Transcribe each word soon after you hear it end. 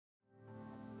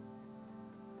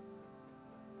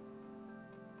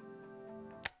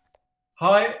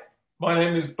Hi, my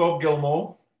name is Bob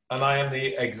Gilmore, and I am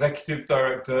the Executive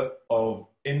Director of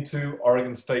INTO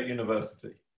Oregon State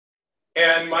University.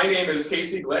 And my name is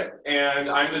Casey Glick, and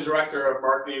I'm the Director of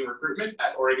Marketing and Recruitment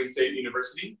at Oregon State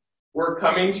University. We're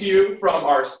coming to you from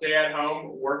our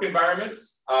stay-at-home work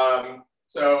environments.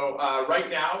 Right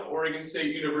now, Oregon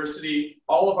State University,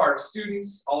 all of our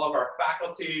students, all of our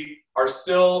faculty are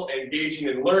still engaging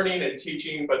in learning and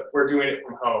teaching, but we're doing it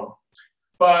from home.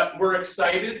 But we're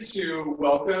excited to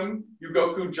welcome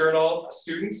Yugoku Journal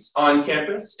students on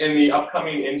campus in the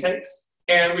upcoming intakes.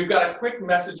 And we've got a quick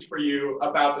message for you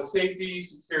about the safety,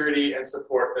 security, and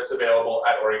support that's available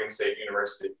at Oregon State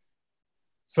University.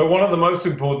 So one of the most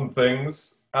important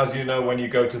things, as you know, when you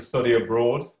go to study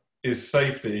abroad, is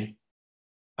safety.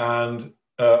 And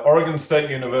Oregon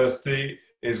State University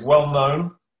is well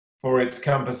known for its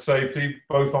campus safety,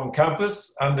 both on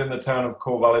campus and in the town of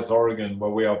Corvallis, Oregon, where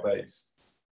we are based.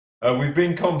 We've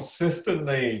been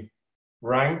consistently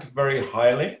ranked very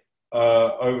highly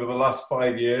over the last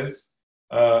 5 years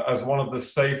as one of the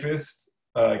safest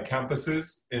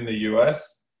campuses in the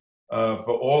US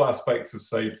for all aspects of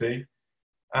safety.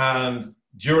 And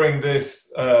during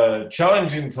this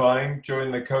challenging time,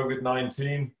 during the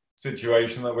COVID-19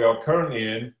 situation that we are currently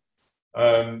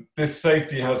in, this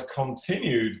safety has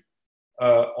continued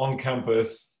on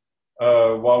campus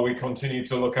while we continue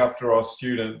to look after our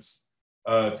students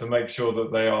to make sure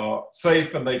that they are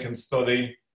safe and they can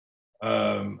study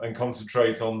and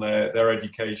concentrate on their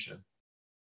education.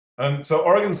 And so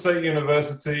Oregon State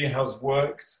University has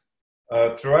worked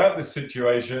throughout this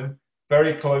situation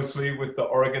very closely with the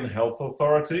Oregon Health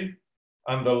Authority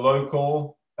and the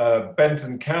local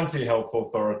Benton County Health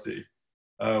Authority,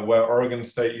 where Oregon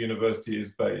State University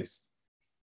is based.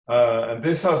 And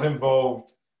this has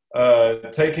involved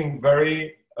taking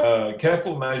very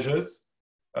careful measures,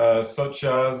 such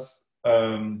as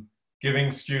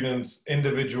giving students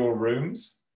individual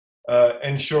rooms,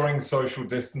 ensuring social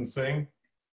distancing,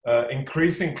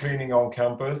 increasing cleaning on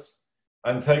campus,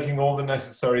 and taking all the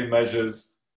necessary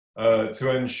measures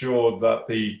to ensure that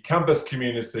the campus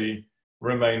community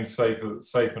remains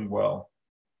safe and well.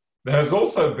 There has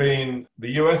also been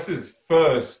the US's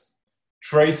first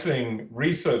tracing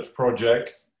research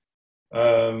project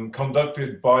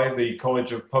conducted by the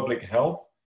College of Public Health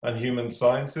and Human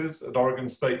Sciences at Oregon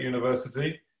State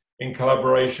University in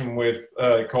collaboration with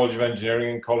College of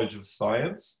Engineering and College of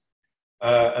Science.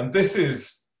 And this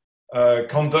is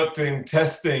conducting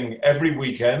testing every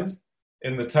weekend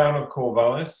in the town of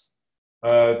Corvallis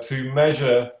to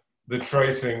measure the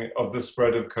tracing of the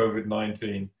spread of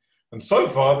COVID-19. And so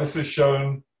far, this has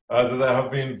shown that there have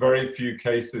been very few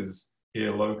cases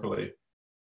here locally.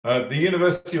 The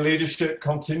university leadership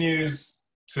continues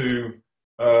to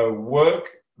work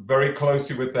very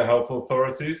closely with the health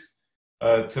authorities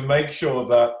to make sure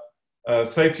that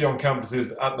safety on campus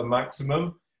is at the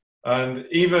maximum, and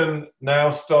even now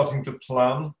starting to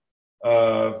plan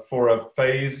for a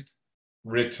phased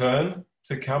return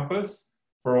to campus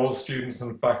for all students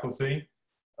and faculty,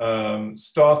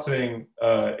 starting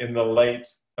in the late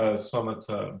summer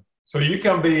term. So you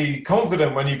can be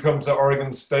confident when you come to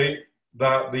Oregon State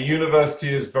that the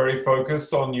university is very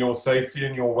focused on your safety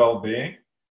and your well-being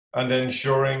and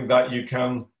ensuring that you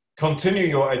can continue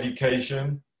your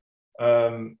education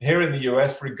here in the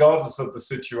US, regardless of the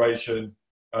situation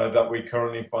that we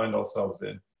currently find ourselves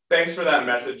in. Thanks for that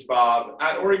message, Bob.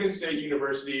 At Oregon State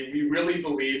University, we really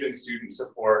believe in student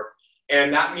support,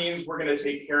 and that means we're going to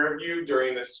take care of you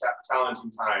during this challenging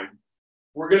time.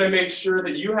 We're going to make sure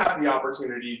that you have the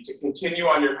opportunity to continue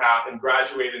on your path and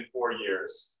graduate in 4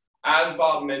 years. As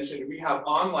Bob mentioned, we have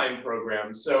online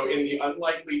programs, so in the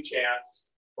unlikely chance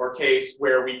or case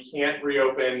where we can't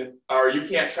reopen or you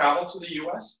can't travel to the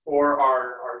US for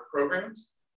our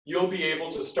programs, you'll be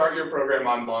able to start your program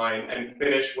online and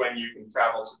finish when you can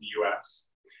travel to the US.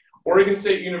 Oregon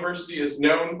State University is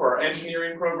known for our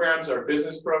engineering programs, our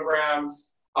business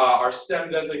programs, our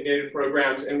STEM designated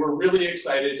programs, and we're really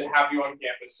excited to have you on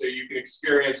campus so you can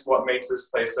experience what makes this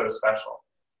place so special.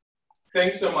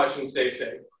 Thanks so much and stay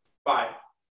safe. Bye.